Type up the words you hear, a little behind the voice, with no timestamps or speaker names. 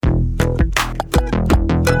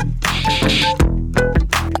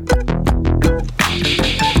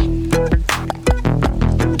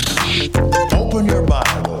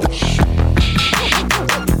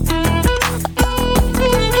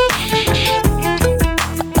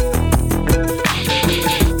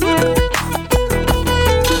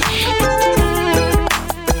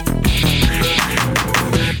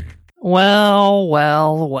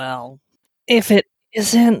well, well. If it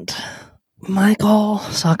isn't Michael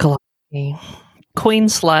Sokolowski, queen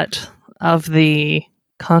slut of the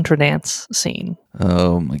contra dance scene.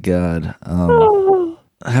 Oh my God.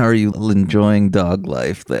 How are you enjoying dog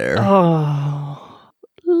life there? Oh,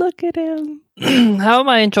 look at him. How am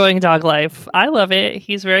I enjoying dog life? I love it.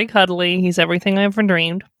 He's very cuddly. He's everything I ever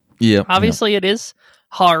dreamed. Yep. Obviously, it is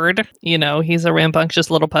hard. You know, he's a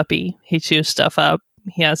rambunctious little puppy. He chews stuff up.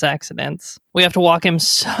 He has accidents. We have to walk him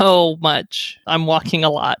so much. I'm walking a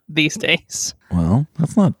lot these days. Well,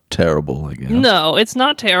 that's not terrible, I guess. No, it's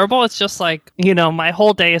not terrible. It's just like, you know, my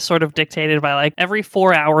whole day is sort of dictated by like every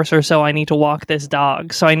 4 hours or so I need to walk this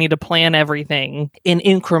dog. So I need to plan everything in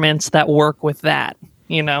increments that work with that,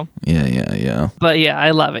 you know? Yeah. But yeah, I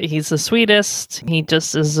love it. He's the sweetest. He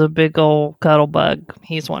just is a big old cuddle bug.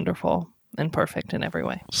 He's wonderful and perfect in every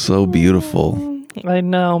way. So beautiful. I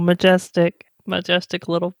know. Majestic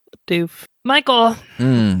little doof. Michael.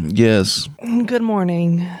 Yes. Good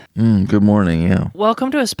morning. Good morning, yeah. Welcome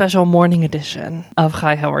to a special morning edition of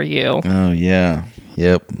Hi, How Are You? Oh, yeah.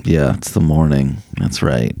 Yep. Yeah, it's the morning. That's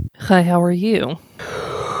right. Hi, how are you?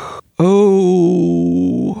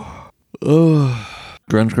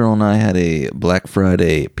 Grunge Girl and I had a Black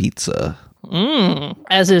Friday pizza.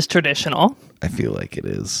 As is traditional. I feel like it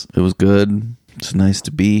is. It was good. It's nice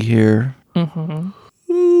to be here.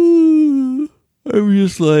 I'm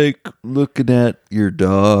just like looking at your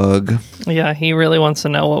dog. Yeah, he really wants to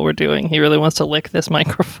know what we're doing. He really wants to lick this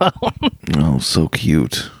microphone. Oh, so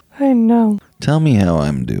cute. I know. Tell me how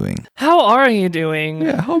I'm doing. How are you doing?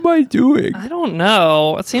 Yeah, how am I doing? I don't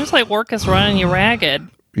know. It seems like work is running you ragged.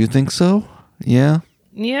 You think so? Yeah?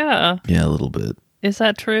 Yeah. Yeah, a little bit. Is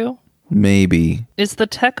that true? Maybe. Is the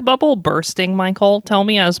tech bubble bursting, Michael? Tell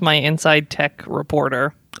me as my inside tech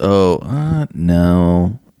reporter. Oh,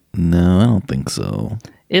 no. No, I don't think so.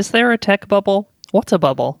 Is there a tech bubble? What's a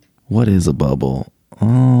bubble? What is a bubble?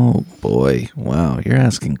 Oh, boy. Wow, you're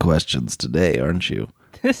asking questions today, aren't you?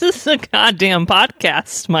 This is a goddamn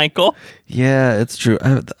podcast, Michael. Yeah, it's true.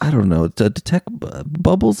 I don't know. Tech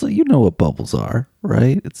bubbles, you know what bubbles are,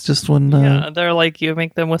 right? It's just when... Yeah, they're like you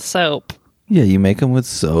make them with soap. Yeah, you make them with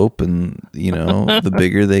soap and, you know, the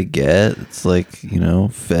bigger they get, it's like, you know,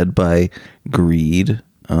 fed by greed,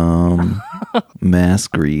 mass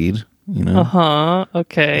greed, you know?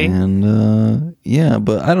 Okay. And, yeah,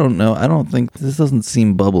 but I don't know. I don't think, this doesn't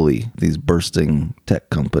seem bubbly, these bursting tech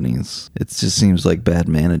companies. It just seems like bad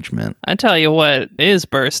management. I tell you what is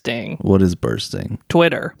bursting. What is bursting?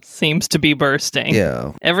 Twitter seems to be bursting.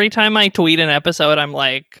 Yeah. Every time I tweet an episode, I'm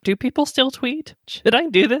like, do people still tweet? Should I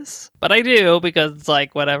do this? But I do because it's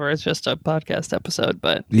like, whatever, it's just a podcast episode,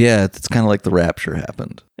 but... Yeah, it's kind of like the rapture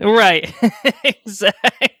happened. Right.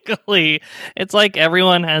 Exactly. It's like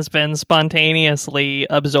everyone has been spontaneously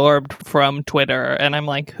absorbed from Twitter, and I'm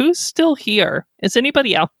like, who's still here? Is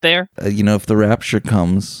anybody out there? You know, if the rapture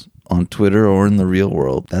comes on Twitter or in the real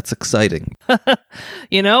world, that's exciting.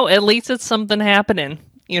 You know, at least it's something happening.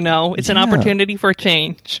 You know, it's an opportunity for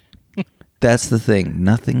change. That's the thing.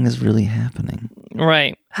 Nothing is really happening.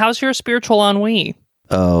 Right. How's your spiritual ennui?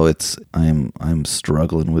 Oh, I'm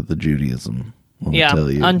struggling with the Judaism. Let me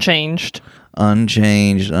tell you. Unchanged.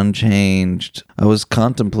 Unchanged. I was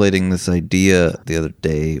contemplating this idea the other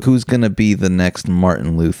day. Who's going to be the next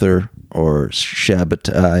Martin Luther or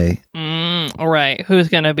Shabbatai? All right. Who's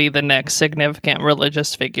going to be the next significant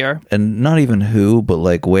religious figure? And not even who, but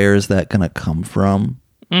like, where is that going to come from?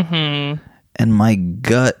 Mm-hmm. And my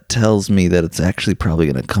gut tells me that it's actually probably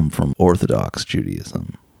going to come from Orthodox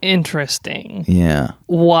Judaism. Interesting. Yeah.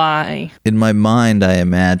 Why? In my mind, I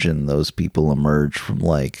imagine those people emerge from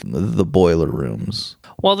like the boiler rooms.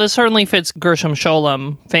 Well, this certainly fits Gershom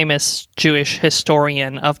Scholem, famous Jewish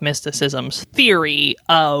historian of mysticism's theory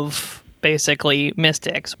of basically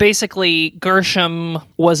mystics. Basically, Gershom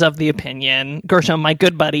was of the opinion, my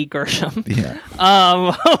good buddy Gershom,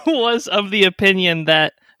 was of the opinion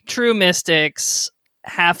that true mystics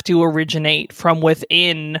have to originate from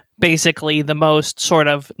within basically the most sort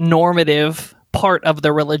of normative part of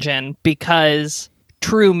the religion, because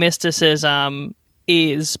true mysticism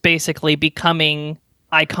is basically becoming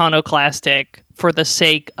iconoclastic for the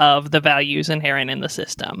sake of the values inherent in the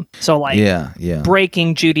system. So like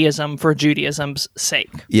breaking Judaism for Judaism's sake.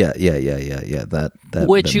 Yeah. That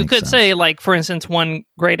Which you could sense. say, like, for instance, one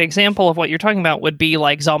great example of what you're talking about would be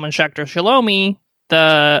like Zalman Schachter Shalomi,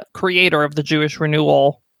 the creator of the Jewish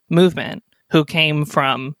Renewal movement, who came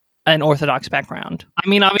from an Orthodox background. I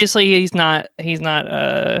mean, obviously he's not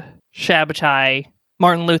Shabbatai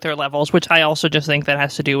Martin Luther levels, which I also just think that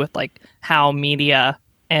has to do with like how media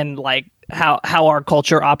and like how our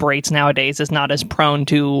culture operates nowadays is not as prone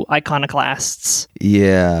to iconoclasts.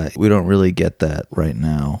 Yeah, we don't really get that right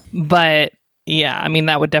now. But yeah, I mean,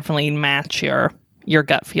 that would definitely match your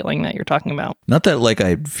gut feeling that you're talking about. Not that like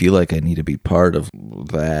I feel like I need to be part of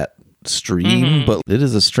that stream, but it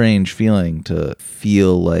is a strange feeling to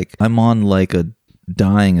feel like I'm on like a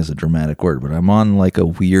dying is a dramatic word, but I'm on like a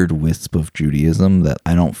weird wisp of Judaism that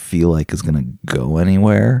I don't feel like is going to go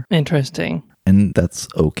anywhere. Interesting. And that's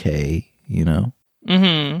okay, you know?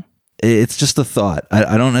 Mm-hmm. It's just a thought.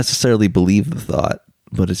 I don't necessarily believe the thought,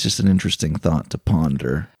 but it's just an interesting thought to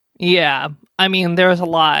ponder. Yeah. I mean, there's a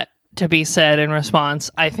lot to be said in response.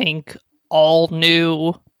 I think all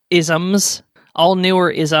newer isms,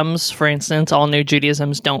 for instance, all new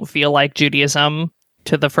Judaisms don't feel like Judaism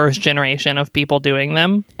to the first generation of people doing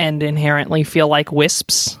them and inherently feel like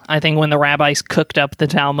wisps. I think when the rabbis cooked up the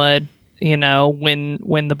Talmud, you know, when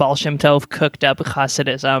the Baal Shem Tov cooked up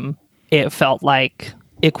Hasidism, it felt like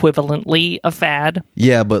equivalently a fad.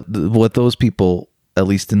 Yeah, but what those people, at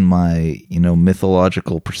least in my,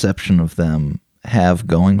 mythological perception of them, have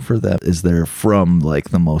going for them is they're from like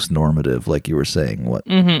the most normative, like you were saying.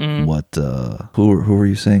 Who were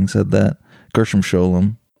you saying said that? Gershom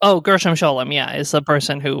Scholem. Oh, Gershom Scholem, yeah, is the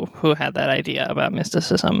person who had that idea about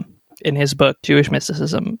mysticism in his book, Jewish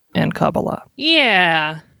Mysticism and Kabbalah.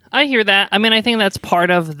 Yeah, I hear that. I mean, I think that's part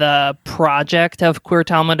of the project of Queer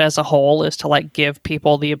Talmud as a whole, is to like give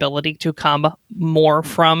people the ability to come more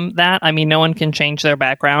from that. I mean, no one can change their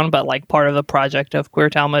background, but like part of the project of Queer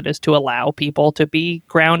Talmud is to allow people to be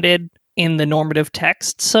grounded in the normative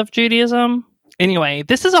texts of Judaism. Anyway,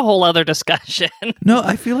 this is a whole other discussion. No,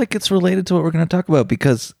 I feel like it's related to what we're going to talk about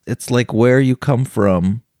because it's like where you come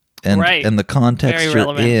from and the context Very you're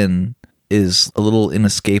relevant. in is a little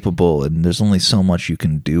inescapable, and there's only so much you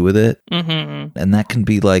can do with it. Mm-hmm. And that can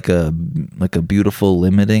be like a beautiful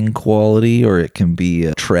limiting quality, or it can be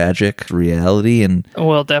a tragic reality. And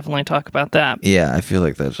We'll definitely talk about that. yeah, I feel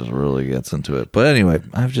like that just really gets into it. But anyway,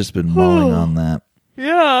 I've just been mulling on that.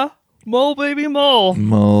 Yeah. Mole, baby, mole.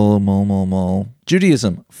 Mole.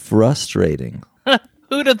 Judaism, frustrating.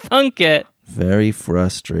 Who'd have thunk it? Very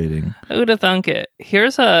frustrating. Who'd have thunk it?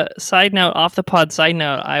 Here's a side note, off the pod side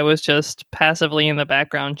note. I was just passively in the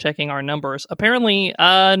background checking our numbers. Apparently,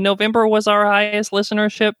 November was our highest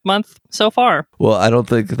listenership month so far. Well, I don't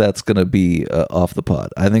think that's going to be off the pod.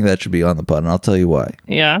 I think that should be on the pod, and I'll tell you why.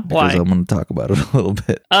 Yeah? Because Why? I'm going to talk about it a little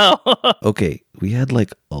bit. Oh. Okay, we had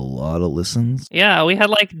like a lot of listens. Yeah, we had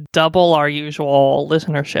like double our usual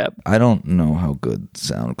listenership. I don't know how good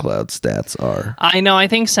SoundCloud stats are. I know, I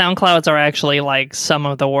think SoundClouds are actually like some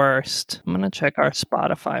of the worst. I'm going to check our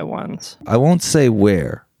Spotify ones. I won't say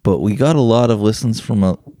where, but we got a lot of listens from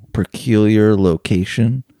a peculiar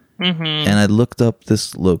location. Mm-hmm. And I looked up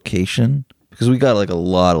this location because we got like a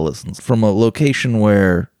lot of listens from a location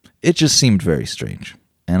where it just seemed very strange.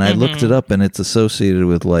 And I looked it up, and it's associated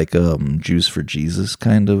with like Jews for Jesus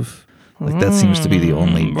kind of. Like that seems to be the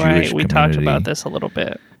only Jewish Right, we talked community. about this a little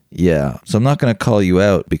bit. Yeah. So I'm not going to call you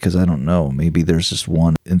out because I don't know. Maybe there's just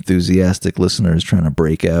one enthusiastic listener who's trying to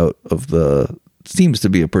break out of the seems to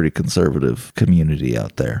be a pretty conservative community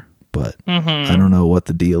out there. But I don't know what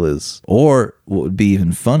the deal is. Or what would be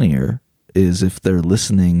even funnier is if they're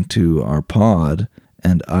listening to our pod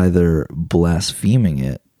and either blaspheming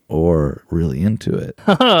it or really into it.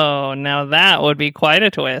 Oh, now that would be quite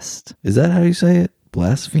a twist. Is that how you say it?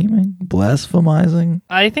 Blaspheming? Blasphemizing?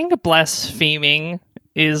 I think blaspheming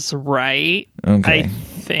is right. Okay. I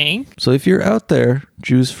think. So if you're out there,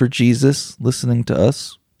 Jews for Jesus, listening to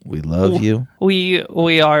us, we love you.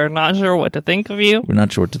 We are not sure what to think of you. We're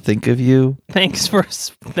not sure what to think of you. Thanks for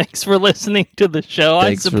listening to the show.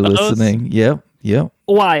 Thanks I for suppose. listening. Yep.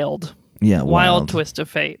 Wild. Yeah, Wild twist of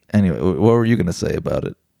fate. Anyway, what were you going to say about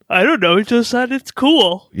it? I don't know. It just said it's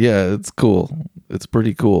cool. Yeah, it's cool. It's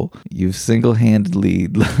pretty cool. You've single-handedly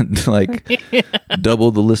like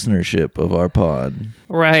doubled the listenership of our pod.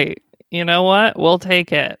 Right. You know what? We'll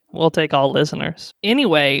take it. We'll take all listeners.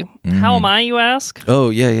 Anyway, how am I, you ask? Oh,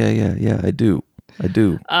 yeah, I do.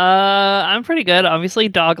 I'm pretty good. Obviously,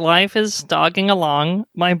 dog life is dogging along.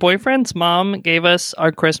 My boyfriend's mom gave us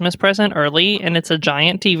our Christmas present early, and it's a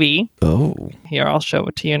giant TV. Oh. Here, I'll show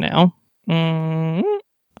it to you now.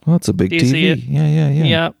 Well, it's a big Do you see TV. it? Yeah.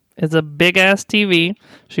 Yep. It's a big-ass TV.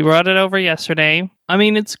 She brought it over yesterday. I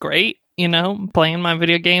mean, it's great, playing my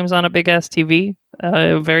video games on a big-ass TV.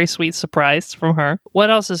 A very sweet surprise from her.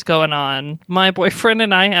 What else is going on? My boyfriend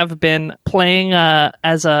and I have been playing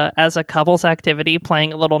as a couples activity,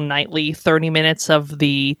 playing a little nightly 30 minutes of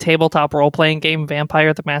the tabletop role-playing game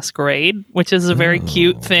Vampire the Masquerade, which is a very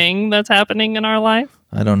cute thing that's happening in our life.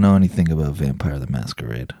 I don't know anything about Vampire the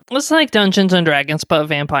Masquerade. It's like Dungeons and Dragons, but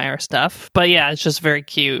vampire stuff. But yeah, it's just very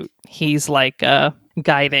cute. He's like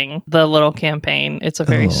guiding the little campaign. It's a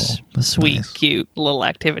very sweet, nice. cute little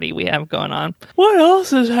activity we have going on. What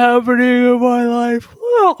else is happening in my life?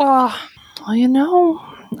 Well, you know,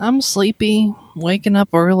 I'm sleepy, waking up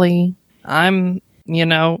early. I'm,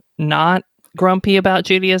 not grumpy about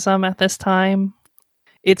Judaism at this time.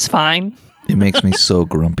 It's fine. It makes me so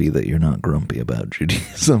grumpy that you're not grumpy about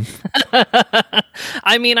Judaism.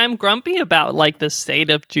 I mean, I'm grumpy about like the state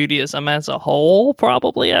of Judaism as a whole,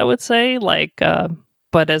 probably, I would say.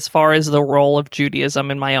 But as far as the role of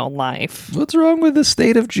Judaism in my own life. What's wrong with the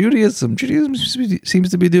state of Judaism? Judaism seems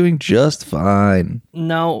to be doing just fine.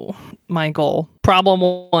 No, Michael. Problem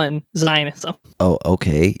 1, Zionism. Oh,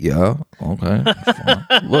 okay. Yeah. Okay.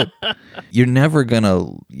 Look, you're never gonna,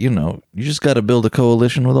 you just got to build a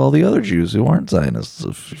coalition with all the other Jews who aren't Zionists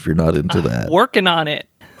if you're not into that. Working on it.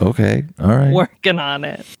 Okay. All right. Working on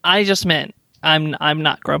it. I just meant I'm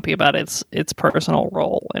not grumpy about its personal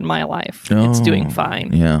role in my life. It's doing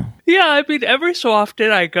fine. Yeah. Yeah, I mean, every so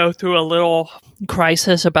often I go through a little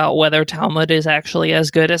crisis about whether Talmud is actually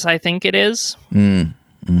as good as I think it is.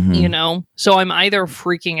 Mm-hmm. So I'm either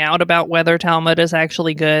freaking out about whether Talmud is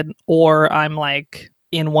actually good, or I'm like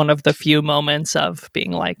in one of the few moments of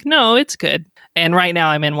being like, no, it's good. And right now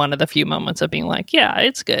I'm in one of the few moments of being like, yeah,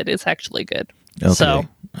 it's good. It's actually good. Okay. So,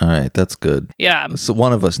 all right, that's good. Yeah. So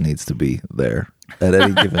one of us needs to be there at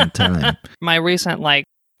any given time. My recent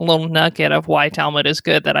little nugget of why Talmud is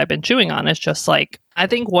good that I've been chewing on is just I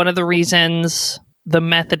think one of the reasons the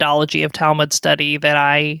methodology of Talmud study that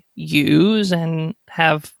I use and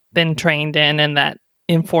have been trained in and that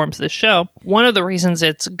informs this show, one of the reasons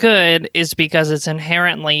it's good is because it's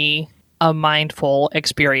inherently a mindful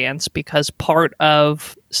experience, because part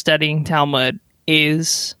of studying Talmud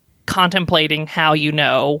is contemplating how you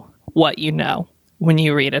know what you know when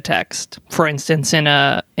you read a text. For instance, in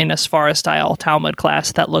a Svara style Talmud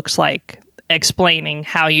class, that looks like explaining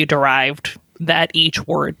how you derived that each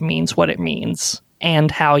word means what it means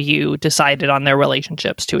and how you decided on their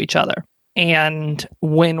relationships to each other. And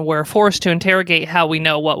when we're forced to interrogate how we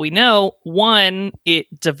know what we know, one, it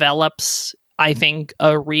develops, I think,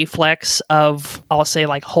 a reflex of, I'll say,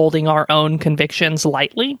 holding our own convictions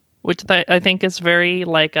lightly, which I think is very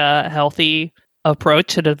a healthy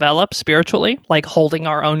approach to develop spiritually, holding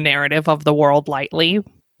our own narrative of the world lightly.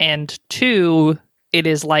 And two, it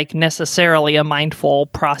is necessarily a mindful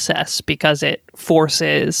process because it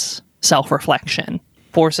forces self-reflection,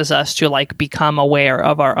 forces us to become aware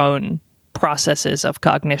of our own processes of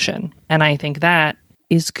cognition. And I think that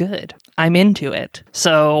is good. I'm into it.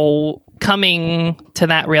 So coming to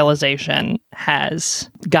that realization has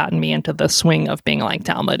gotten me into the swing of being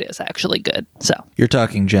Talmud is actually good. So you're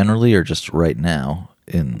talking generally or just right now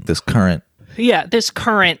in this current? Yeah, that's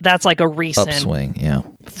a recent upswing, yeah,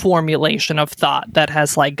 formulation of thought that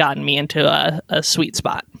has gotten me into a sweet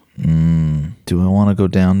spot. Do I want to go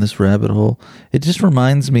down this rabbit hole? It just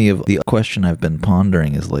reminds me of the question I've been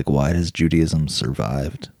pondering is why has Judaism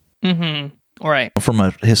survived? Mm-hmm. Right. From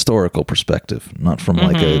a historical perspective, not from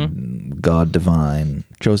a God divine,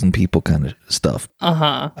 chosen people kind of stuff.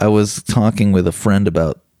 Uh-huh. I was talking with a friend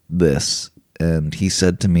about this, and he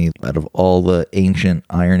said to me, out of all the ancient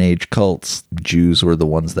Iron Age cults, Jews were the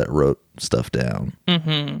ones that wrote stuff down.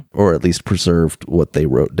 Mm-hmm. Or at least preserved what they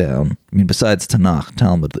wrote down. I mean, besides Tanakh,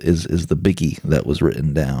 Talmud is the biggie that was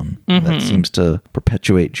written down. Mm-hmm. That seems to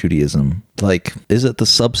perpetuate Judaism. Is it the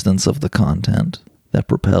substance of the content that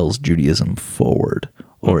propels Judaism forward?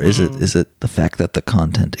 Or is it the fact that the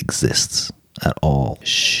content exists at all?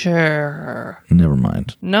 Sure. Never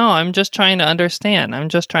mind. No, I'm just trying to understand.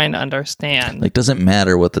 Does it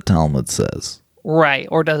matter what the Talmud says? Right.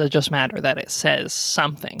 Or does it just matter that it says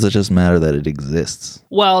something? Does it just matter that it exists?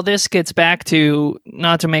 Well, this gets back to,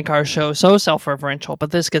 not to make our show so self-referential, but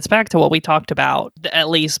this gets back to what we talked about. At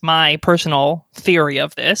least my personal theory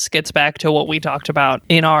of this gets back to what we talked about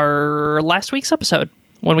in our last week's episode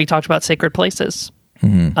when we talked about sacred places.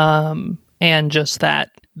 Mm-hmm. And just that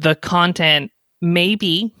the content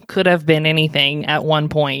maybe could have been anything at one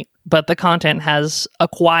point, but the content has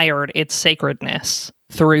acquired its sacredness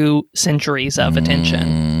through centuries of attention.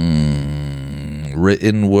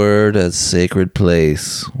 Written word as sacred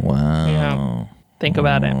place. Wow. Yeah. Think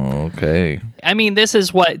about it. Okay. I mean, this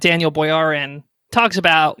is what Daniel Boyarin talks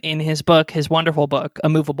about in his book, his wonderful book, A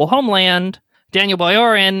Movable Homeland. Daniel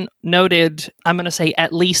Boyarin, noted, I'm going to say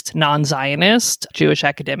at least non-Zionist Jewish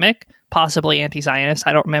academic, possibly anti-Zionist.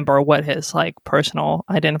 I don't remember what his personal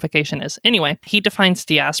identification is. Anyway, he defines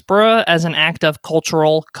diaspora as an act of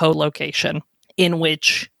cultural co-location in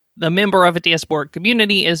which the member of a diasporic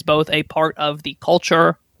community is both a part of the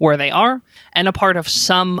culture where they are and a part of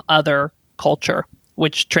some other culture,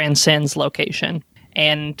 which transcends location.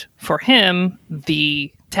 And for him,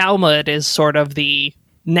 the Talmud is sort of the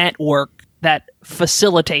network that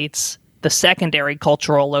facilitates the secondary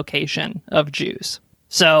cultural location of Jews.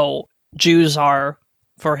 So Jews are,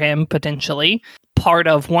 for him, potentially part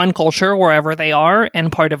of one culture wherever they are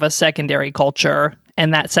and part of a secondary culture.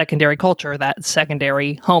 And that secondary culture, that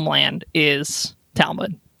secondary homeland is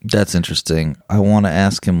Talmud. That's interesting. I want to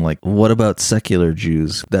ask him, like, what about secular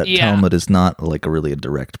Jews? That Talmud is not like really a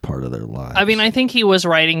direct part of their lives. I mean, I think he was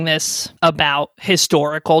writing this about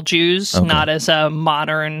historical Jews, not as a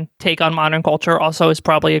modern take on modern culture. Also, it's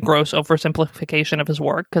probably a gross oversimplification of his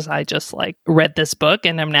work because I just like read this book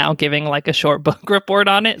and I'm now giving like a short book report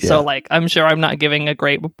on it. Yeah. So like, I'm sure I'm not giving a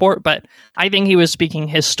great report, but I think he was speaking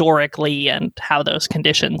historically and how those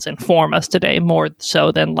conditions inform us today more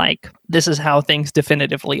so than like, this is how things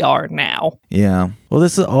definitively are now. Yeah. Well,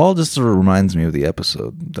 this is all just sort of reminds me of the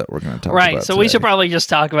episode that we're going to talk about. Right. So today. We should probably just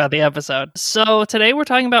talk about the episode. So today we're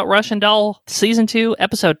talking about Rush and Dahl Season 2,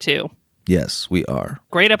 Episode 2. Yes, we are.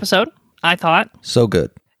 Great episode, I thought. So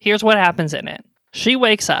good. Here's what happens in it. She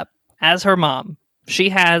wakes up as her mom. She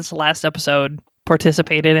has, last episode,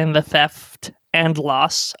 participated in the theft and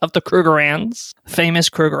loss of the Krugerrands, famous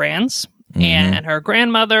Krugerrands. Mm-hmm. And her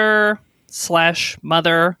grandmother /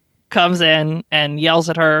 mother comes in and yells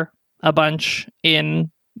at her a bunch in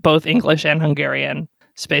both English and Hungarian.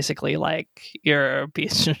 It's basically like, you're a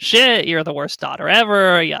piece of shit, you're the worst daughter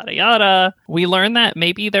ever, yada yada. We learn that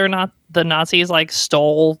maybe they're not, the Nazis like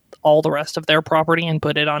stole all the rest of their property and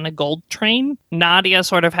put it on a gold train. Nadia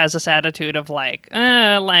sort of has this attitude of like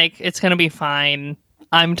it's gonna be fine.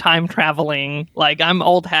 I'm time traveling, like I'm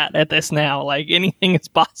old hat at this now, like anything is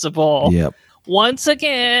possible. Yep. Once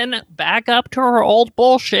again, back up to her old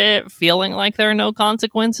bullshit, feeling like there are no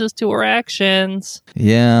consequences to her actions.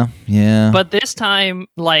 Yeah. But this time,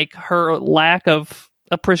 like, her lack of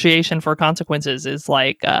appreciation for consequences is,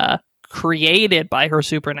 like, created by her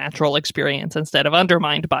supernatural experience instead of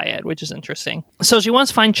undermined by it, which is interesting. So she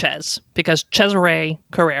wants to find Ches, because Cesare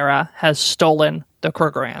Carrera has stolen the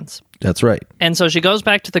Krugerrands. That's right. And so she goes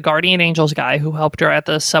back to the Guardian Angels guy who helped her at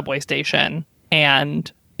the subway station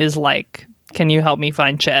and is like, can you help me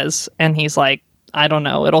find Ches? And he's like, I don't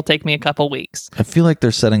know. It'll take me a couple weeks. I feel like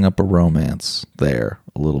they're setting up a romance there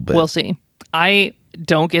a little bit. We'll see. I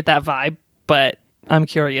don't get that vibe, but I'm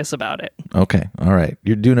curious about it. Okay. All right.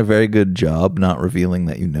 You're doing a very good job not revealing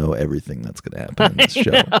that you know everything that's going to happen in this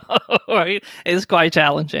show. Right? It's quite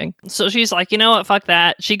challenging. So she's like, you know what? Fuck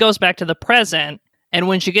that. She goes back to the present. And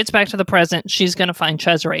when she gets back to the present, she's going to find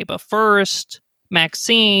Cesare. But first,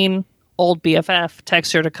 Maxine, old BFF,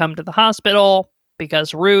 texts her to come to the hospital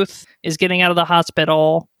because Ruth is getting out of the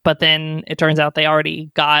hospital. But then it turns out they already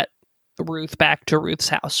got Ruth back to Ruth's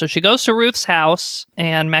house. So she goes to Ruth's house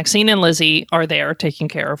and Maxine and Lizzie are there taking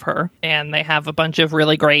care of her. And they have a bunch of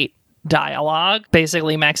really great dialogue.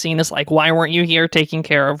 Basically, Maxine is like, why weren't you here taking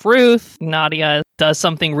care of Ruth? Nadia does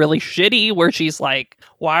something really shitty where she's like,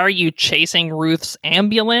 why are you chasing Ruth's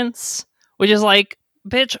ambulance? Which is like,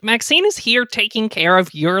 bitch, Maxine is here taking care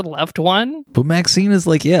of your loved one. But Maxine is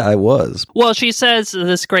like, yeah, I was. Well, she says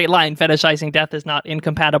this great line, fetishizing death is not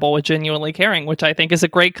incompatible with genuinely caring, which I think is a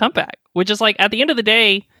great comeback. Which is like, at the end of the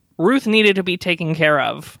day, Ruth needed to be taken care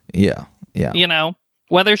of. Yeah. You know,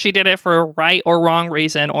 whether she did it for a right or wrong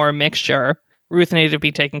reason or a mixture, Ruth needed to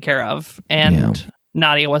be taken care of. And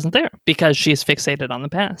Nadia wasn't there because she's fixated on the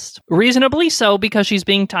past. Reasonably so, because she's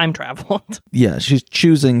being time traveled. Yeah, she's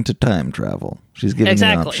choosing to time travel. She's giving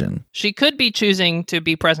an option. She could be choosing to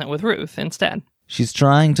be present with Ruth instead. She's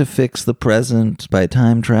trying to fix the present by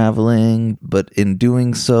time traveling, but in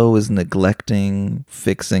doing so is neglecting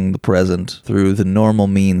fixing the present through the normal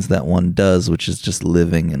means that one does, which is just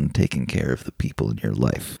living and taking care of the people in your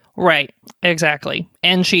life. Right, exactly.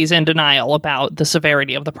 And she's in denial about the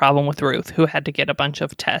severity of the problem with Ruth, who had to get a bunch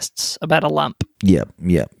of tests about a lump. Yep.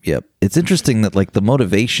 It's interesting that, like, the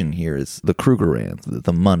motivation here is the Krugerrands,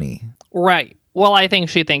 the money. Right. Well, I think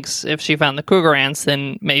she thinks if she found the Krugerrands,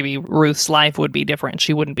 then maybe Ruth's life would be different.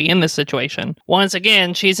 She wouldn't be in this situation. Once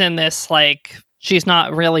again, she's in this, like, she's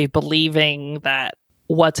not really believing that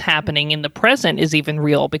what's happening in the present is even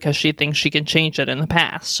real because she thinks she can change it in the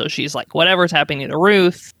past. So she's like, whatever's happening to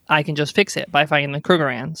Ruth, I can just fix it by finding the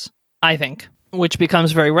Krugerrands, I think. Which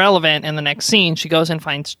becomes very relevant in the next scene. She goes and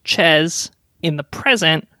finds Ches in the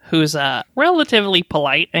present, who's a relatively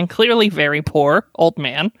polite and clearly very poor old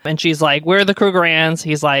man. And she's like, where are the Krugerrands?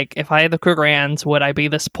 He's like, if I had the Krugerrands, would I be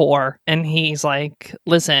this poor? And he's like,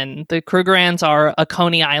 listen, the Krugerrands are a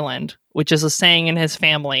Coney Island which is a saying in his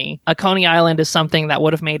family. A Coney Island is something that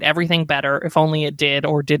would have made everything better if only it did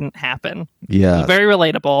or didn't happen. Yeah. Very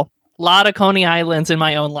relatable. A lot of Coney Islands in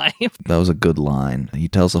my own life. That was a good line. He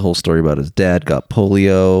tells the whole story about his dad got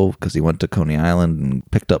polio because he went to Coney Island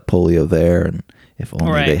and picked up polio there. And if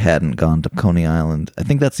only they hadn't gone to Coney Island. I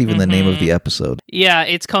think that's even the name of the episode. Yeah,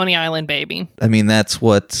 it's Coney Island, baby. I mean, that's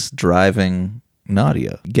what's driving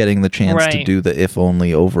Nadia, getting the chance to do the if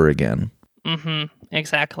only over again. Mm-hmm.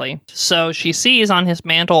 Exactly. So she sees on his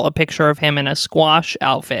mantle a picture of him in a squash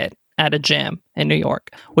outfit at a gym in New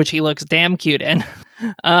York, which he looks damn cute in.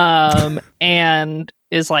 And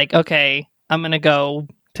is like, okay, I'm going to go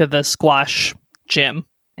to the squash gym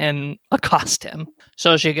and accost him.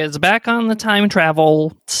 So she gets back on the time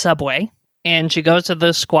travel subway and she goes to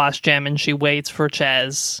the squash gym and she waits for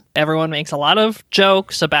Ches. Everyone makes a lot of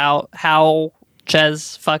jokes about how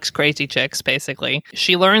Ches fucks crazy chicks, basically.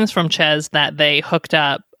 She learns from Ches that they hooked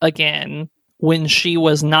up again when she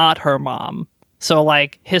was not her mom. So,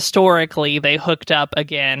 like, historically, they hooked up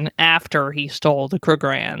again after he stole the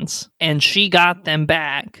Krugerrands. And she got them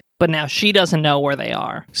back, but now she doesn't know where they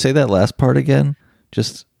are. Say that last part again.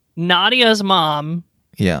 Just... Nadia's mom...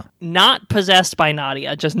 Yeah. Not possessed by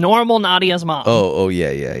Nadia, just normal Nadia's mom. Oh,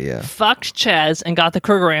 yeah. Fucked Ches and got the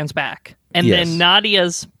Krugerrands back. And then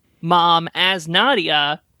Nadia's mom, as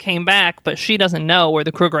Nadia, came back, but she doesn't know where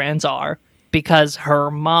the Krugerrands are because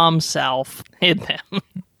her mom self hid them.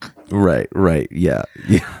 Right. Yeah.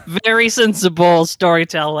 Very sensible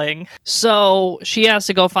storytelling. So she has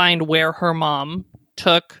to go find where her mom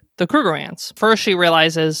took the Krugerrands. First, she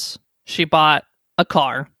realizes she bought a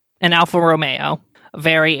car, an Alfa Romeo.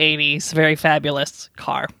 Very 80s, very fabulous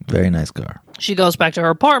car. Very nice car. She goes back to her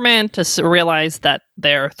apartment to realize that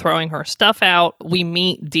they're throwing her stuff out. We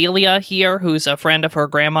meet Delia here, who's a friend of her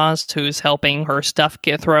grandma's, who's helping her stuff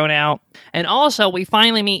get thrown out. And also, we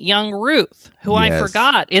finally meet young Ruth, who I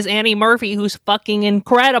forgot is Annie Murphy, who's fucking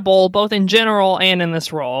incredible, both in general and in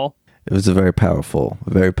this role. It was a very powerful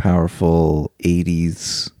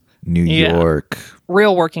 80s New York.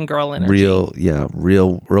 Real working girl energy. Real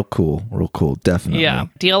cool, definitely. Yeah.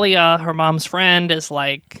 Delia, her mom's friend, is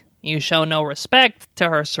like, you show no respect to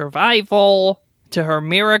her survival, to her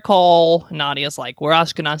miracle. Nadia's like, we're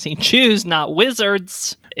Ashkenazi Jews, not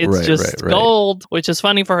wizards. It's just gold, which is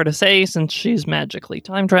funny for her to say since she's magically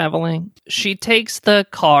time traveling. She takes the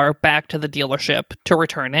car back to the dealership to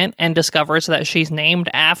return it and discovers that she's named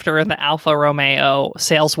after the Alfa Romeo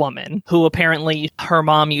saleswoman, who apparently her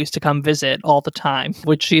mom used to come visit all the time,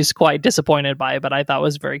 which she's quite disappointed by, but I thought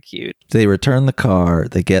was very cute. They return the car,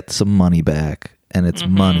 they get some money back. And it's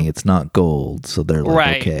money, it's not gold. So they're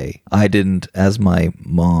like, okay. I didn't, as my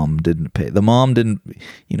mom didn't pay. The mom didn't,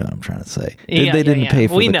 you know what I'm trying to say. They didn't pay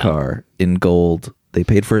for the car in gold. They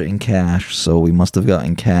paid for it in cash. So we must have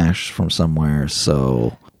gotten cash from somewhere.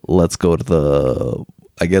 So let's go to the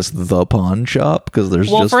pawn shop because there's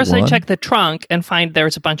just one. Well, first they check the trunk and find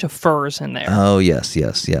there's a bunch of furs in there. Oh, yes.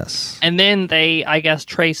 And then they, I guess,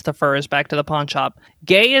 trace the furs back to the pawn shop.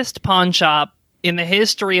 Gayest pawn shop in the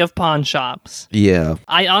history of pawn shops. Yeah.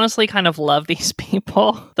 I honestly kind of love these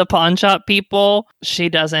people. The pawn shop people. She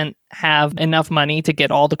doesn't have enough money to get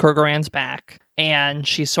all the Krugerrands back. And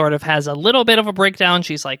she sort of has a little bit of a breakdown.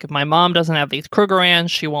 She's like, if my mom doesn't have these Krugerrands,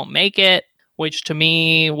 she won't make it. Which to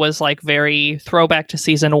me was like very throwback to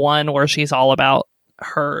season 1 where she's all about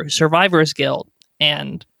her survivor's guilt.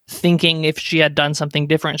 And thinking if she had done something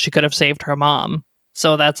different, she could have saved her mom.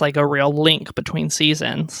 So that's like a real link between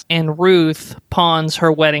seasons. And Ruth pawns her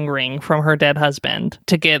wedding ring from her dead husband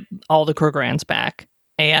to get all the Krugerrands back.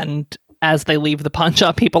 And as they leave the pawn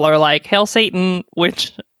shop, people are like, Hail Satan,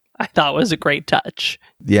 which I thought was a great touch.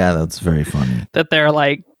 Yeah, that's very funny. That they're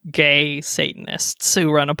like gay Satanists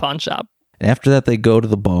who run a pawn shop. After that, they go to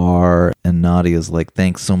the bar, and Nadia's like,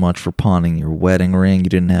 thanks so much for pawning your wedding ring. You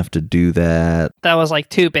didn't have to do that. That was like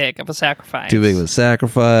too big of a sacrifice.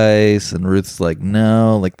 And Ruth's like,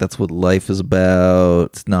 no, like that's what life is about.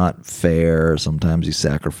 It's not fair. Sometimes you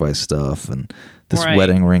sacrifice stuff, and this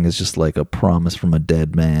wedding ring is just like a promise from a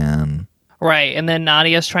dead man. Right, and then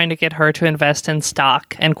Nadia's trying to get her to invest in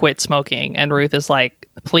stock and quit smoking, and Ruth is like,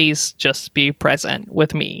 please just be present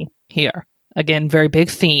with me here. Again, very big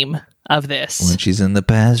theme of this. When she's in the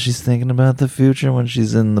past, she's thinking about the future. When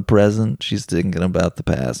she's in the present, she's thinking about the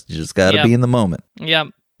past. You just got to be in the moment. Yep,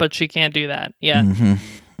 but she can't do that. Yeah.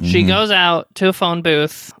 She goes out to a phone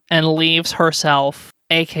booth and leaves herself,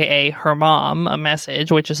 aka her mom, a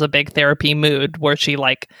message, which is a big therapy mood where she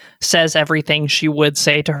like says everything she would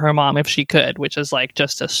say to her mom if she could, which is like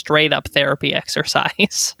just a straight up therapy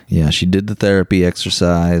exercise. Yeah, she did the therapy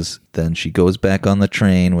exercise. Then she goes back on the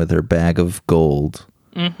train with her bag of gold.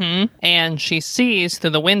 And she sees through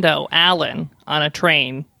the window Alan on a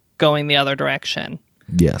train going the other direction.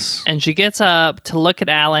 Yes. And she gets up to look at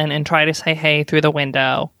Alan and try to say hey through the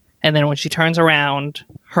window. And then when she turns around,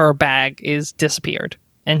 her bag is disappeared.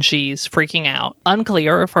 And she's freaking out.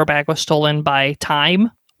 Unclear if her bag was stolen by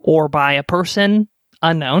time or by a person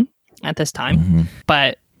unknown at this time.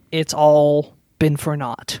 But it's all been for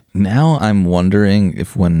naught. Now I'm wondering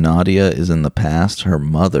if when Nadia is in the past, her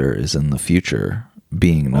mother is in the future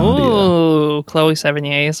being Nadia. Ooh, Chloe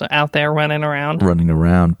Sevigny is out there running around. Running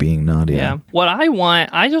around being Nadia. Yeah. What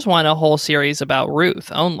I just want a whole series about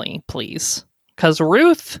Ruth only, please. Because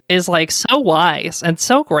Ruth is like so wise and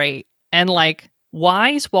so great and like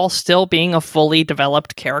wise while still being a fully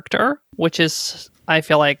developed character, which is, I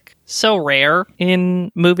feel like, so rare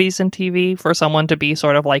in movies and TV for someone to be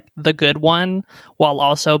sort of like the good one while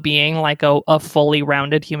also being like a fully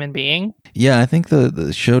rounded human being. Yeah, I think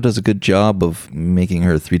the show does a good job of making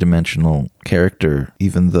her a three-dimensional character,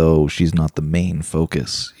 even though she's not the main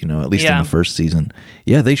focus, you know, at least in the first season.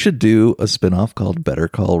 Yeah, they should do a spinoff called Better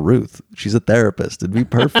Call Ruth. She's a therapist. It'd be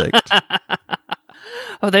perfect.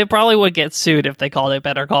 Oh, they probably would get sued if they called it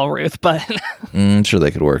Better Call Ruth, but... I'm sure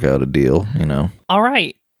they could work out a deal, you know. All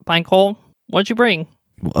right, Pinecole, what'd you bring?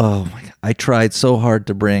 Oh, my God. I tried so hard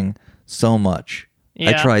to bring so much.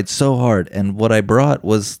 Yeah. I tried so hard, and what I brought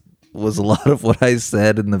was a lot of what I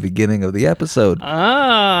said in the beginning of the episode.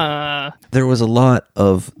 There was a lot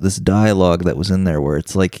of this dialogue that was in there where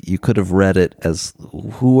it's like you could have read it as,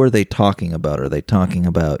 who are they talking about? Are they talking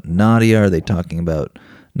about Nadia? Are they talking about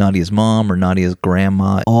Nadia's mom or Nadia's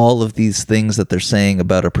grandma? All of these things that they're saying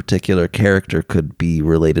about a particular character could be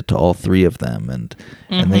related to all three of them, and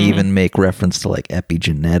they even make reference to like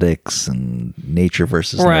epigenetics and nature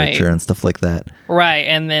versus nurture and stuff like that. Right,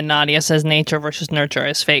 and then Nadia says nature versus nurture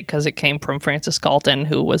is fake because it came from Francis Galton,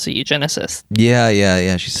 who was a eugenicist.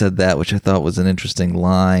 Yeah. She said that, which I thought was an interesting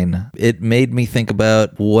line. It made me think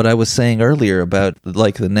about what I was saying earlier about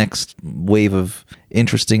like the next wave of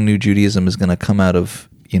interesting new Judaism is going to come out of,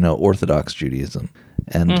 you know, Orthodox Judaism,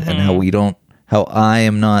 and how I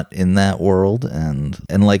am not in that world, and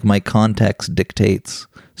like my context dictates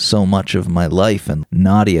so much of my life, and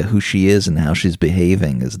Nadia, who she is and how she's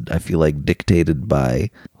behaving, is, I feel like, dictated by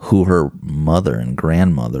who her mother and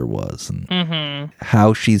grandmother was, and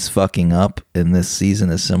how she's fucking up in this season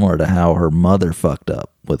is similar to how her mother fucked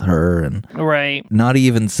up with her. And Nadia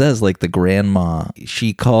even says, like, the grandma,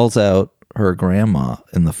 she calls out her grandma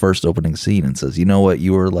in the first opening scene and says, you know what,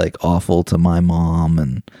 you were like awful to my mom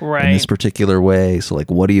and in this particular way, so like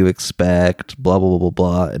what do you expect, blah blah blah blah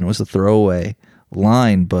blah. And it was a throwaway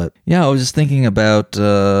line, but yeah, I was just thinking about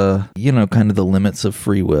you know, kind of the limits of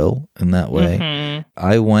free will in that way.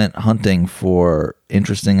 I went hunting for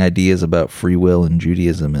interesting ideas about free will in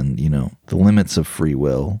Judaism, and you know, the limits of free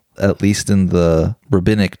will. At least in the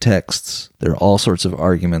rabbinic texts, there are all sorts of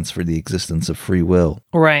arguments for the existence of free will.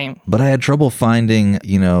 Right. But I had trouble finding,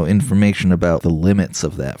 you know, information about the limits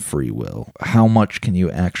of that free will. How much can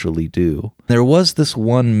you actually do? There was this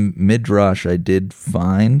one midrash I did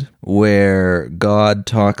find where God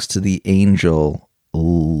talks to the angel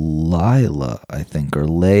Lila, I think, or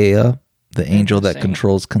Leah, the angel that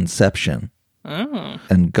controls conception. Oh.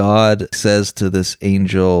 And God says to this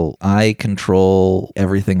angel, I control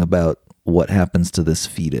everything about what happens to this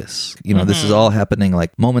fetus. You know, this is all happening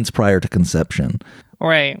like moments prior to conception.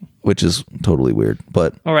 Right. Which is totally weird,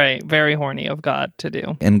 but... Right, very horny of God to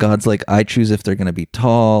do. And God's like, I choose if they're going to be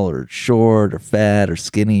tall or short or fat or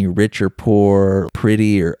skinny, rich or poor,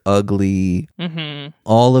 pretty or ugly.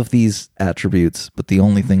 All of these attributes, but the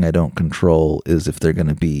only thing I don't control is if they're going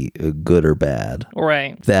to be good or bad.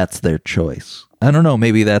 Right. That's their choice. I don't know,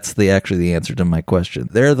 maybe that's actually the answer to my question.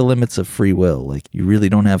 There are the limits of free will. Like, you really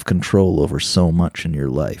don't have control over so much in your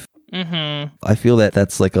life. I feel that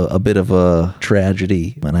that's like a bit of a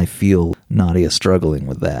tragedy, and I feel Nadia struggling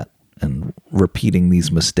with that and repeating these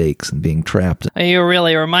mistakes and being trapped. You're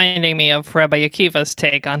really reminding me of Rabbi Akiva's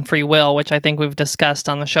take on free will, which I think we've discussed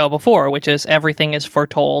on the show before, which is everything is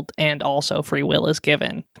foretold and also free will is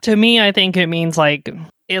given. To me, I think it means like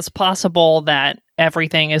it's possible that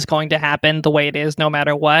everything is going to happen the way it is no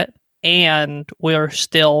matter what, and we're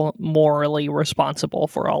still morally responsible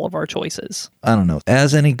for all of our choices. I don't know.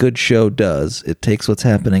 As any good show does, it takes what's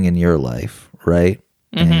happening in your life, right?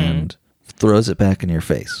 And throws it back in your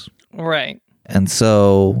face. Right. And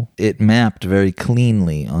so it mapped very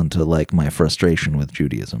cleanly onto like my frustration with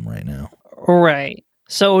Judaism right now. Right.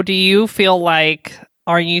 So do you feel like,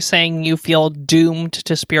 are you saying you feel doomed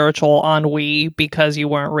to spiritual ennui because you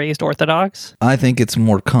weren't raised Orthodox? I think it's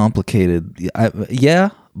more complicated. Yeah,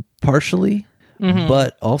 partially.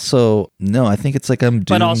 But also, no, I think it's like I'm doomed.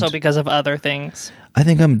 But also because of other things. I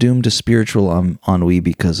think I'm doomed to spiritual ennui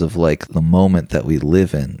because of like the moment that we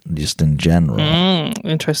live in, just in general.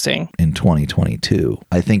 Interesting. In 2022.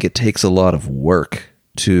 I think it takes a lot of work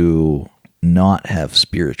to not have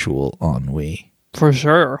spiritual ennui. For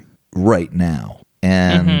sure. Right now.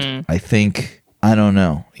 And I think, I don't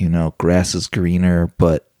know, grass is greener,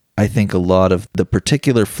 but I think a lot of the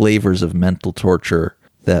particular flavors of mental torture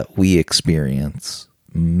that we experience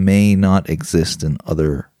may not exist in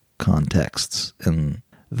other contexts, in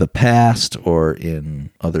the past or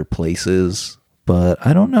in other places. But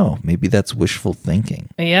I don't know. Maybe that's wishful thinking.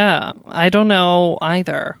 Yeah, I don't know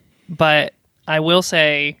either. But I will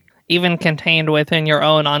say, even contained within your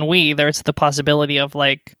own ennui, there's the possibility of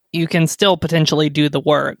like, you can still potentially do the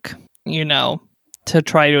work, to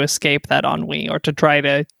try to escape that ennui or to try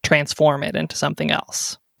to transform it into something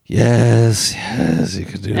else. Yes, you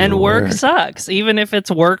could do and the work sucks, even if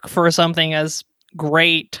it's work for something as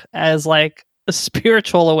great as like a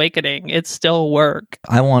spiritual awakening. It's still work.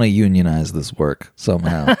 I want to unionize this work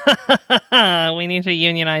somehow. We need to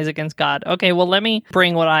unionize against God. Okay, well, let me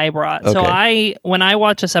bring what I brought. Okay. So when I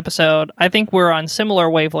watch this episode, I think we're on similar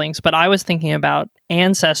wavelengths, but I was thinking about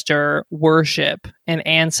ancestor worship and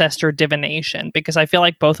ancestor divination, because I feel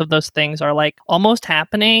like both of those things are like almost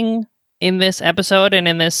happening in this episode and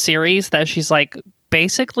in this series, that she's like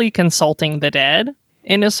basically consulting the dead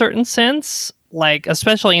in a certain sense, like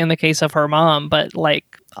especially in the case of her mom, but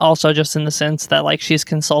like also just in the sense that like she's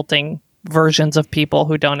consulting versions of people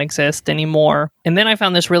who don't exist anymore. And then I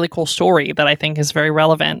found this really cool story that I think is very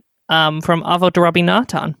relevant from Avot Rabbi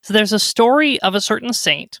Natan. So there's a story of a certain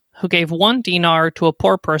saint who gave 1 dinar to a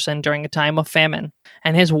poor person during a time of famine,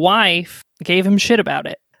 and his wife gave him shit about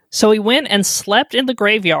it. So he went and slept in the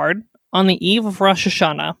graveyard on the eve of Rosh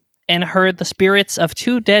Hashanah and heard the spirits of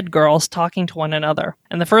 2 dead girls talking to one another.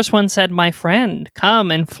 And the first one said, "My friend,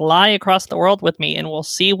 come and fly across the world with me, and we'll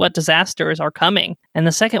see what disasters are coming." And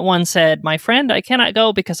the second one said, "My friend, I cannot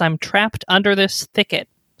go because I'm trapped under this thicket.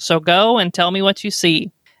 So go and tell me what you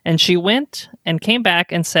see." And she went and came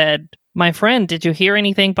back and said, "My friend, did you hear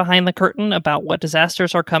anything behind the curtain about what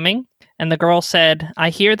disasters are coming?" And the girl said, "I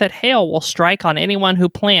hear that hail will strike on anyone who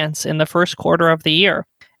plants in the first quarter of the year."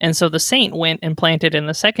 And so the saint went and planted in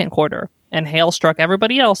the second quarter, and hail struck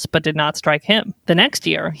everybody else, but did not strike him. The next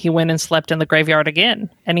year, he went and slept in the graveyard again,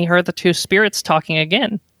 and he heard the 2 spirits talking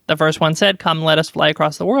again. The first one said, "Come, let us fly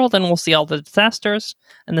across the world, and we'll see all the disasters."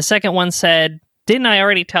 And the second one said, "Didn't I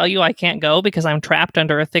already tell you I can't go because I'm trapped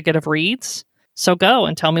under a thicket of reeds? So go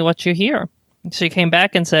and tell me what you hear." She came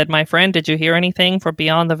back and said, "My friend, did you hear anything from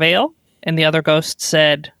beyond the veil?" And the other ghost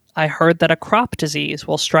said, "I heard that a crop disease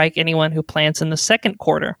will strike anyone who plants in the second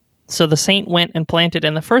quarter." So the saint went and planted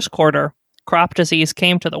in the first quarter. Crop disease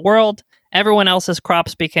came to the world. Everyone else's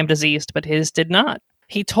crops became diseased, but his did not.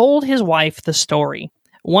 He told his wife the story.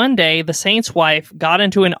 One day, the saint's wife got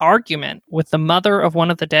into an argument with the mother of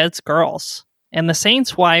one of the dead girls. And the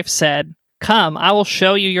saint's wife said, "Come, I will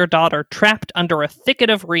show you your daughter trapped under a thicket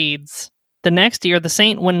of reeds." The next year, the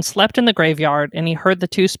saint went and slept in the graveyard, and he heard the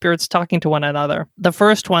 2 spirits talking to one another. The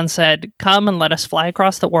first one said, "Come and let us fly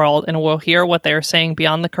across the world, and we'll hear what they are saying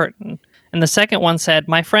beyond the curtain." And the second one said,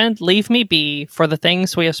 "My friend, leave me be, for the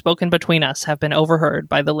things we have spoken between us have been overheard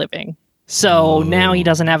by the living." So now he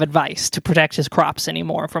doesn't have advice to protect his crops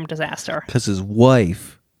anymore from disaster. Because his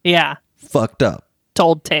wife fucked up.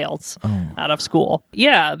 Told tales out of school.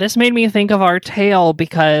 Yeah, this made me think of our tale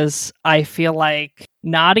because I feel like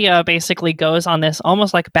Nadia basically goes on this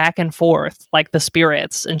almost like back and forth, like the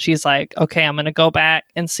spirits. And she's like, "Okay, I'm going to go back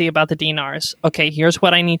and see about the dinars. Okay, here's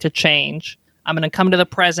what I need to change. I'm going to come to the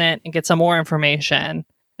present and get some more information.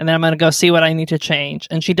 And then I'm going to go see what I need to change."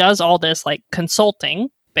 And she does all this like consulting,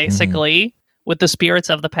 basically, with the spirits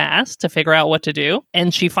of the past to figure out what to do.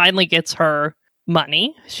 And she finally gets her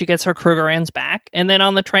money. She gets her Krugerrands back. And then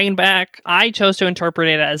on the train back, I chose to interpret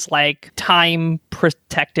it as like time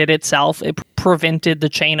protected itself. It prevented the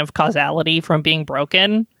chain of causality from being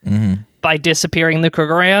broken by disappearing the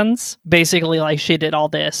Krugerrands. Basically, like she did all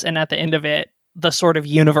this. And at the end of it, the sort of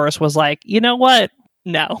universe was like, "You know what?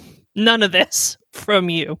 No, none of this from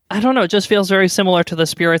you." I don't know. It just feels very similar to the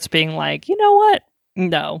spirits being like, "You know what?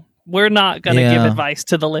 No. We're not going to give advice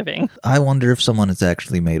to the living." I wonder if someone has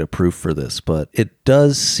actually made a proof for this, but it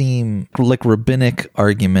does seem like rabbinic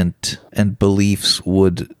argument and beliefs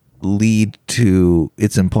would lead to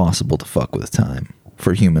it's impossible to fuck with time,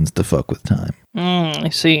 for humans to fuck with time. I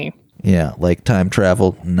see. Yeah, like time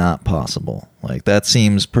travel, not possible. Like that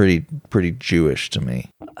seems pretty Jewish to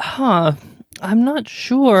me. I'm not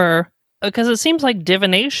sure, because it seems like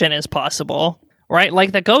divination is possible, right?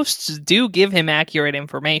 Like the ghosts do give him accurate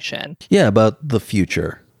information. Yeah, about the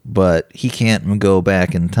future, but he can't go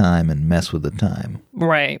back in time and mess with the time.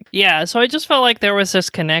 Right. Yeah. So I just felt like there was this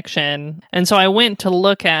connection. And so I went to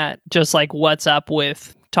look at just like what's up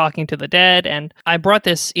with talking to the dead. And I brought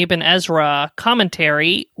this Ibn Ezra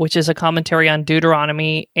commentary, which is a commentary on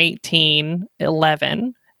Deuteronomy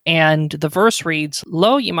 18:11. And the verse reads,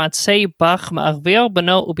 Lo yimatzei bach ma'avir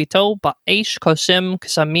bano ubito ba'esh kosem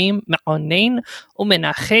ksamim ma'onein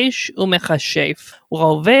umenachesh umechashef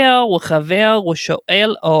urover uchaver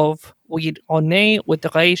ushoel ov uyidonei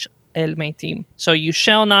udreish el meitim. So you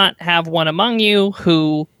shall not have one among you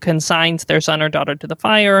who consigns their son or daughter to the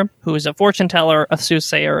fire, who is a fortune teller, a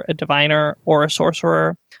soothsayer, a diviner, or a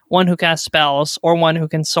sorcerer, one who casts spells, or one who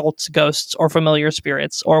consults ghosts or familiar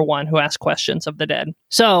spirits, or one who asks questions of the dead.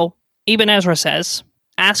 So, Ibn Ezra says,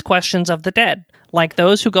 ask questions of the dead, like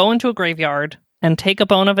those who go into a graveyard and take a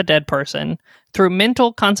bone of a dead person. Through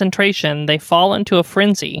mental concentration, they fall into a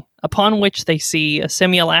frenzy, upon which they see a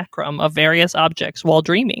simulacrum of various objects while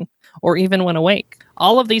dreaming, or even when awake.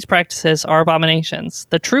 All of these practices are abominations.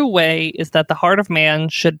 The true way is that the heart of man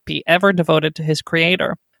should be ever devoted to his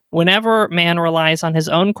Creator. Whenever man relies on his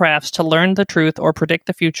own crafts to learn the truth or predict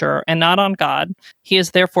the future, and not on God, he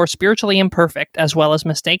is therefore spiritually imperfect as well as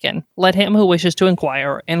mistaken. Let him who wishes to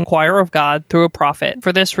inquire of God through a prophet.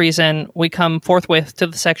 For this reason, we come forthwith to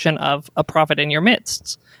the section of a prophet in your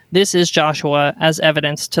midst. This is Joshua as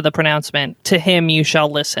evidence to the pronouncement, to him you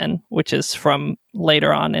shall listen, which is from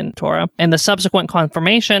later on in Torah, and the subsequent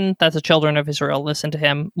confirmation that the children of Israel listened to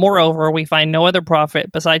him. Moreover, we find no other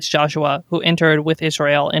prophet besides Joshua who entered with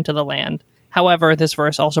Israel into the land. However, this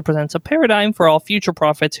verse also presents a paradigm for all future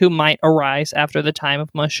prophets who might arise after the time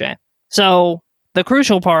of Moshe. So, the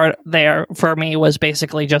crucial part there for me was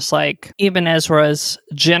basically just like Ibn Ezra's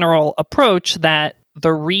general approach that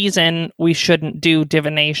the reason we shouldn't do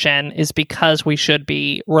divination is because we should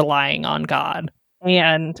be relying on God.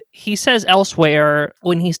 And he says elsewhere,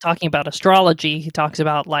 when he's talking about astrology, he talks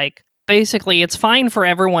about like, basically it's fine for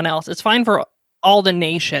everyone else. It's fine for all the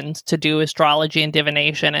nations to do astrology and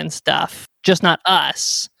divination and stuff, just not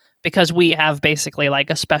us, because we have basically like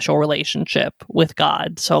a special relationship with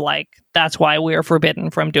God. So like, that's why we're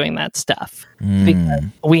forbidden from doing that stuff. Because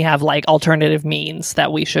we have like alternative means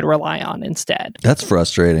that we should rely on instead. That's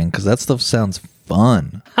frustrating because that stuff sounds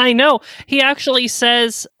fun. I know. He actually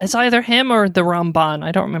says, it's either him or the Ramban.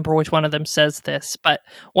 I don't remember which one of them says this, but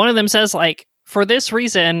one of them says like, for this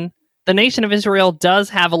reason, the nation of Israel does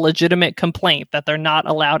have a legitimate complaint that they're not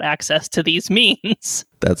allowed access to these means.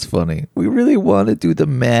 That's funny. We really want to do the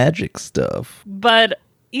magic stuff. But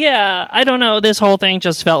yeah, I don't know. This whole thing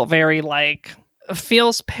just felt very like,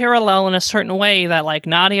 feels parallel in a certain way that like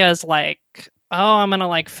Nadia is like, oh, I'm going to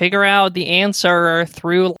like figure out the answer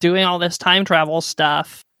through doing all this time travel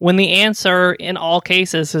stuff. When the answer in all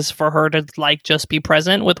cases is for her to like just be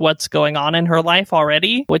present with what's going on in her life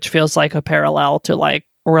already, which feels like a parallel to like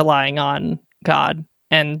relying on God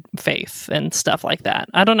and faith and stuff like that.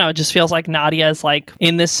 I don't know. It just feels like Nadia is like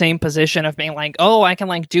in this same position of being like, oh, I can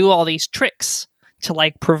like do all these tricks to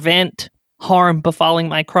like prevent harm befalling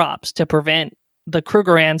my crops, to prevent the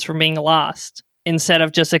Krugerrands from being lost, instead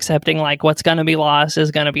of just accepting like what's going to be lost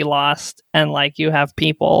is going to be lost. And like you have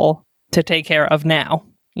people to take care of now,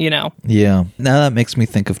 you know? Yeah. Now that makes me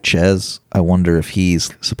think of Ches. I wonder if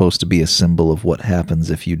he's supposed to be a symbol of what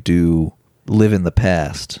happens if you do live in the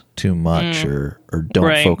past too much or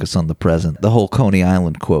don't focus on the present. The whole Coney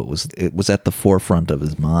Island quote was at the forefront of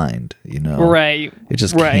his mind, you know? Right. It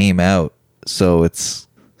just came out. So it's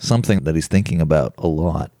something that he's thinking about a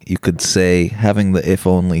lot. You could say having the if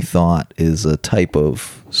only thought is a type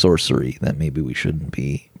of sorcery that maybe we shouldn't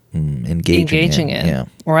be engaging in. Yeah.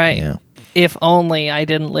 Right. Yeah. If only I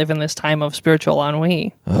didn't live in this time of spiritual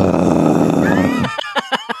ennui.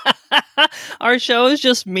 Our show is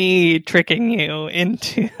just me tricking you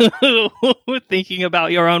into thinking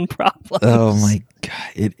about your own problems. Oh my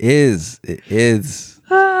God. It is. It is.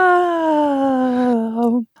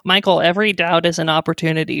 Michael, every doubt is an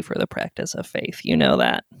opportunity for the practice of faith. You know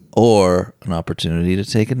that. Or an opportunity to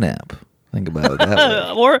take a nap. Think about it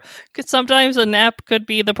that way. Or sometimes a nap could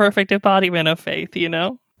be the perfect embodiment of faith, you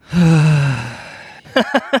know?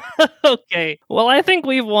 Okay. Well, I think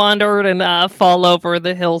we've wandered enough all over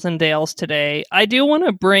the hills and dales today. I do want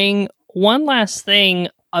to bring one last thing.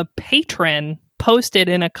 A patron posted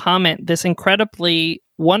in a comment this incredibly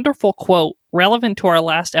wonderful quote relevant to our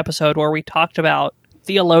last episode where we talked about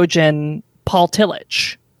theologian Paul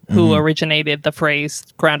Tillich, who originated the phrase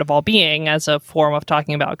ground of all being as a form of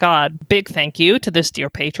talking about God. Big thank you to this dear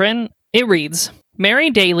patron. It reads, Mary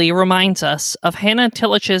Daly reminds us of Hannah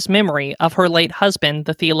Tillich's memory of her late husband,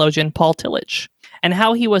 the theologian Paul Tillich, and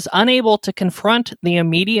how he was unable to confront the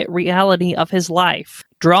immediate reality of his life,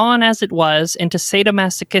 drawn as it was into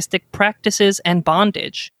sadomasochistic practices and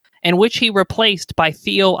bondage, and which he replaced by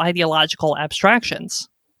theo-ideological abstractions.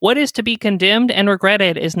 What is to be condemned and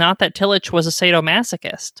regretted is not that Tillich was a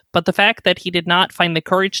sadomasochist, but the fact that he did not find the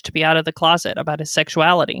courage to be out of the closet about his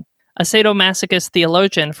sexuality. A sadomasochist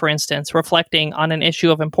theologian, for instance, reflecting on an issue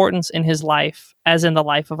of importance in his life, as in the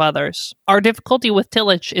life of others. Our difficulty with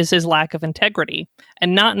Tillich is his lack of integrity,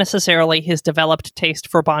 and not necessarily his developed taste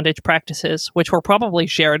for bondage practices, which were probably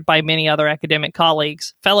shared by many other academic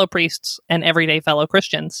colleagues, fellow priests, and everyday fellow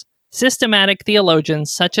Christians. Systematic theologians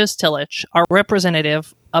such as Tillich are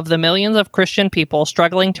representative of the millions of Christian people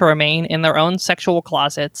struggling to remain in their own sexual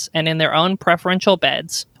closets and in their own preferential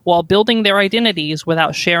beds, while building their identities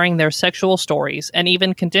without sharing their sexual stories and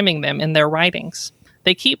even condemning them in their writings.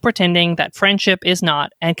 They keep pretending that friendship is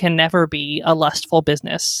not and can never be a lustful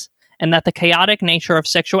business, and that the chaotic nature of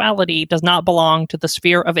sexuality does not belong to the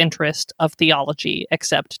sphere of interest of theology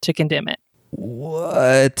except to condemn it.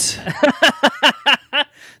 What?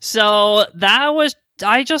 So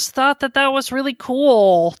I just thought that was really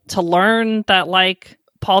cool to learn that, like,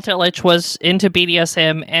 Paul Tillich was into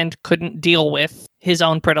BDSM and couldn't deal with his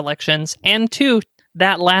own predilections. And two,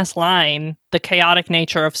 that last line, the chaotic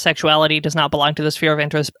nature of sexuality does not belong to the sphere of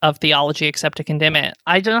interest of theology except to condemn it.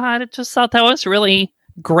 I just thought that was really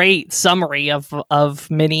great summary of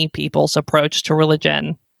many people's approach to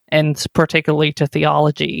religion, and particularly to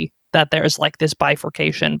theology, that there's like this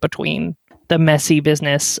bifurcation between the messy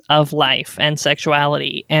business of life and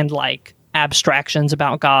sexuality and like abstractions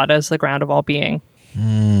about God as the ground of all being.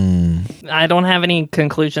 I don't have any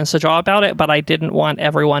conclusions to draw about it, but I didn't want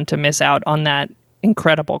everyone to miss out on that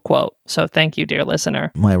incredible quote. So thank you, dear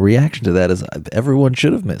listener. My reaction to that is everyone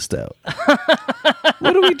should have missed out.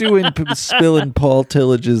 What are we doing spilling Paul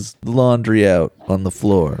Tillich's laundry out on the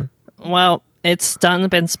floor? Well, it's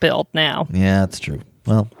been spilled now. Yeah, that's true.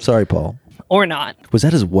 Well, sorry, Paul. Or not. Was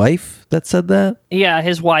that his wife that said that? Yeah,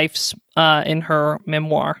 his wife's in her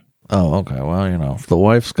memoir. Oh, okay. Well, if the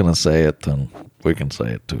wife's going to say it, then we can say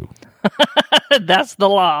it too. That's the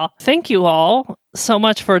law. Thank you all so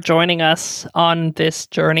much for joining us on this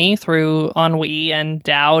journey through ennui and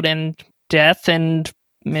doubt and death and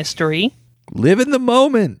mystery. Live in the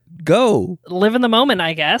moment. Go. Live in the moment,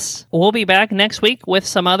 I guess. We'll be back next week with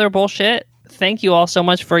some other bullshit. Thank you all so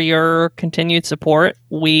much for your continued support.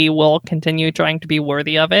 We will continue trying to be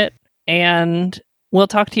worthy of it. And we'll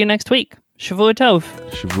talk to you next week. Shavua Tov.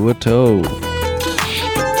 Shavua Tov.